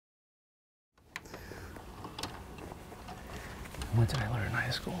What did I learn in high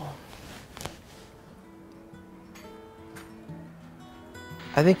school?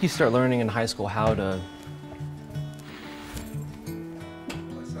 I think you start learning in high school how to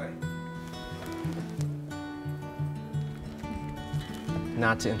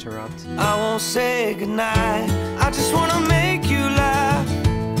not to interrupt. I won't say goodnight. I just wanna make you laugh.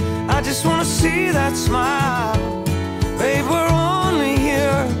 I just wanna see that smile. Babe, we're only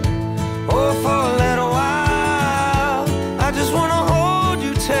here, oh, for a little while. I just wanna hold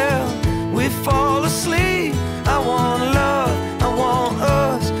you till we fall asleep. I want love, I want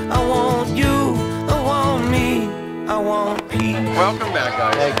us, I want you, I want me, I want peace. Welcome back,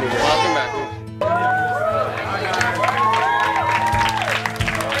 guys. Thank you. Welcome back.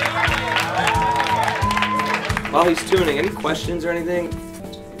 While he's tuning, any questions or anything?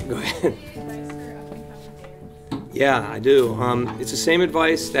 Go ahead. Yeah, I do. It's the same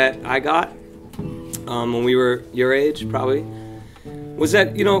advice that I got when we were your age, probably. Was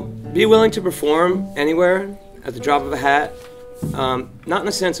that, you know, be willing to perform anywhere at the drop of a hat. Not in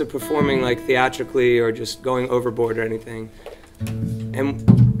the sense of performing like theatrically or just going overboard or anything.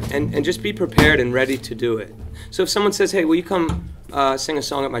 And just be prepared and ready to do it. So if someone says, hey, will you come sing a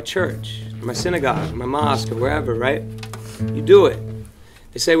song at my church, or my synagogue, or my mosque, or wherever, right? You do it.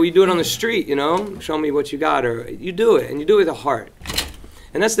 They say, well, you do it on the street, you know? Show me what you got, or you do it, and you do it with a heart.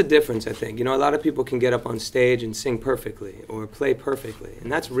 And that's the difference, I think. You know, a lot of people can get up on stage and sing perfectly, or play perfectly,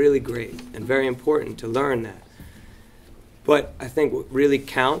 and that's really great, and very important to learn that. But I think what really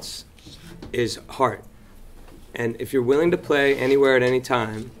counts is heart. And if you're willing to play anywhere at any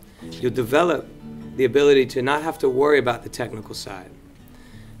time, you'll develop the ability to not have to worry about the technical side.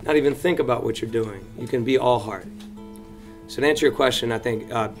 Not even think about what you're doing. You can be all heart. So to answer your question, I think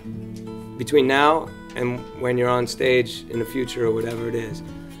between now and when you're on stage in the future or whatever it is,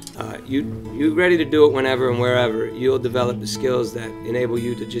 you're ready to do it whenever and wherever. You'll develop the skills that enable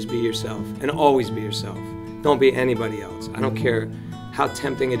you to just be yourself and always be yourself. Don't be anybody else. I don't care how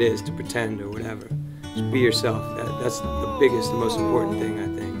tempting it is to pretend or whatever. Just be yourself. That's the biggest and most important thing, I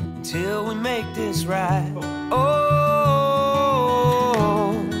think. Until we make this right. Oh,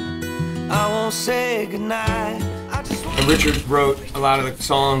 I won't say goodnight. And Richard wrote a lot of the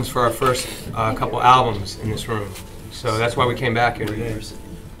songs for our first couple albums in this room. So that's why we came back here today.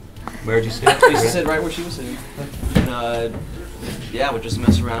 Where'd you sit? I used to sit right where she was sitting. And, yeah, would just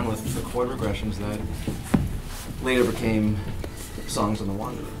mess around with the chord regressions that later became songs on the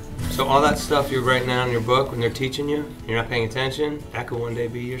Wanderer. So all that stuff you write down in your book when they're teaching you, you're not paying attention, that could one day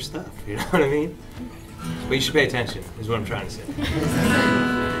be your stuff, you know what I mean? But you should pay attention, is what I'm trying to say.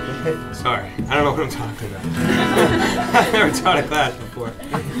 Sorry, I don't know what I'm talking about. I've never taught a class before.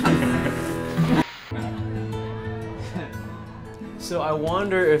 So I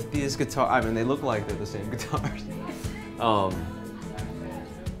wonder if these guitars, I mean, they look like they're the same guitars.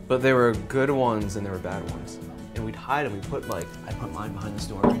 But there were good ones and there were bad ones. And we'd hide them. I put mine behind this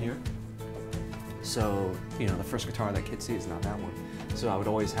door right here. So, you know, the first guitar that kids see is not that one. So I would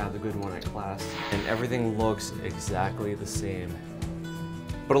always have the good one at class. And everything looks exactly the same,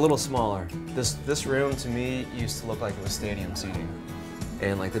 but a little smaller. This room, to me, used to look like it was stadium seating.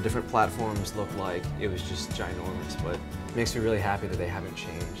 And like the different platforms looked like it was just ginormous, but it makes me really happy that they haven't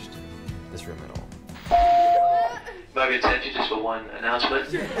changed this room at all. May I be attention just for one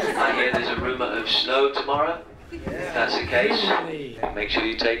announcement. I hear there's a rumour of snow tomorrow. If that's the case, make sure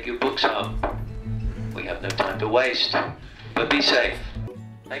you take your books home. We have no time to waste, but be safe.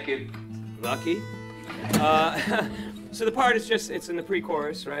 Thank you. Lucky. So the part is just, it's in the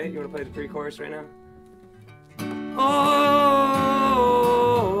pre-chorus, right? You want to play the pre-chorus right now? Oh,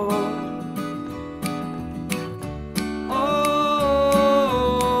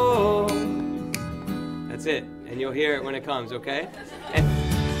 oh, That's it. And you'll hear it when it comes, okay? And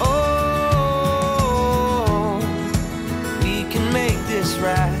oh, we can make this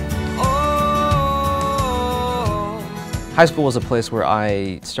right. Oh. High school was a place where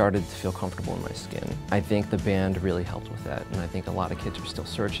I started to feel comfortable in my skin. I think the band really helped with that, and I think a lot of kids are still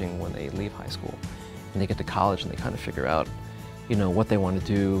searching when they leave high school. And they get to college and they kind of figure out, you know, what they want to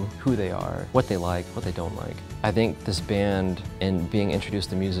do, who they are, what they like, what they don't like. I think this band and being introduced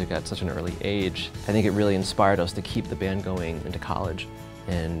to music at such an early age, I think it really inspired us to keep the band going into college.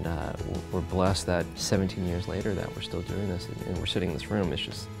 And we're blessed that 17 years later that we're still doing this and we're sitting in this room.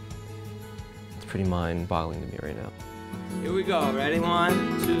 It's pretty mind-boggling to me right now. here we go. Ready?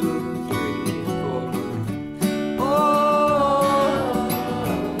 1, 2, 3, 4. Oh,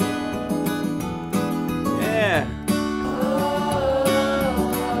 Yeah.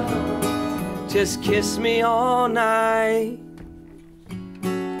 just kiss me all night.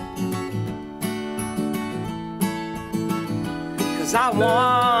 'cause I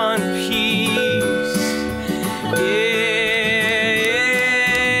want peace. Yeah,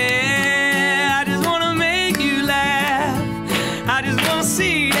 I just wanna make you laugh. I just wanna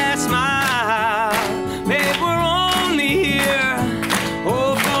see that smile. Babe, we're only here,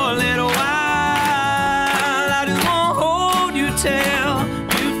 oh, for a little while. I just wanna hold you till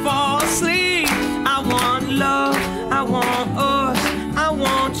you fall asleep. I want love, I want us, I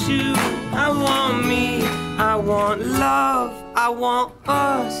want you, I want me. I want love, I want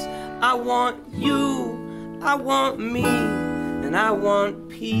us, I want you, I want me, and I want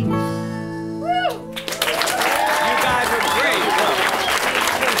peace. Woo! You guys are great.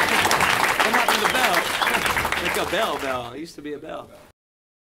 What happened to Bell? Like a bell. It used to be a bell.